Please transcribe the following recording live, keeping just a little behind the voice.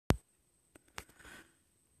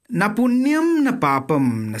न पुण्यम न पापम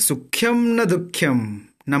न सुख्यम न दुख्यम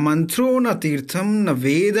न मंत्रो न तीर्थम न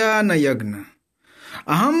वेद न यज्ञ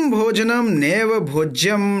अहम भोजनम नैव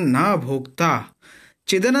भोज्यम न भोक्ता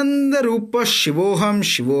चिदनंद रूप शिवोहम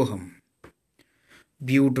शिवोहम.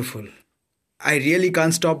 Beautiful. I really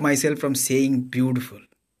can't stop myself from saying beautiful.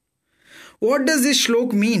 What does this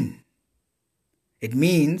shlok mean? It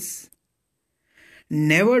means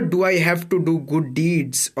never do I have to do good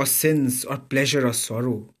deeds or sins or pleasure or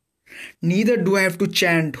sorrow. Neither do I have to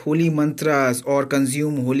chant holy mantras or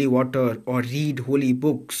consume holy water or read holy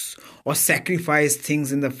books or sacrifice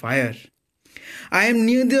things in the fire. I am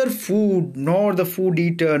neither food nor the food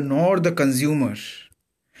eater nor the consumer.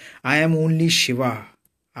 I am only Shiva.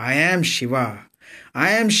 I am Shiva.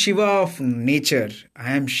 I am Shiva of nature.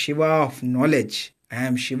 I am Shiva of knowledge. I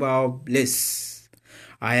am Shiva of bliss.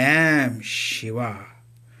 I am Shiva.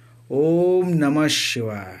 Om Namah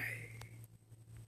Shivaya.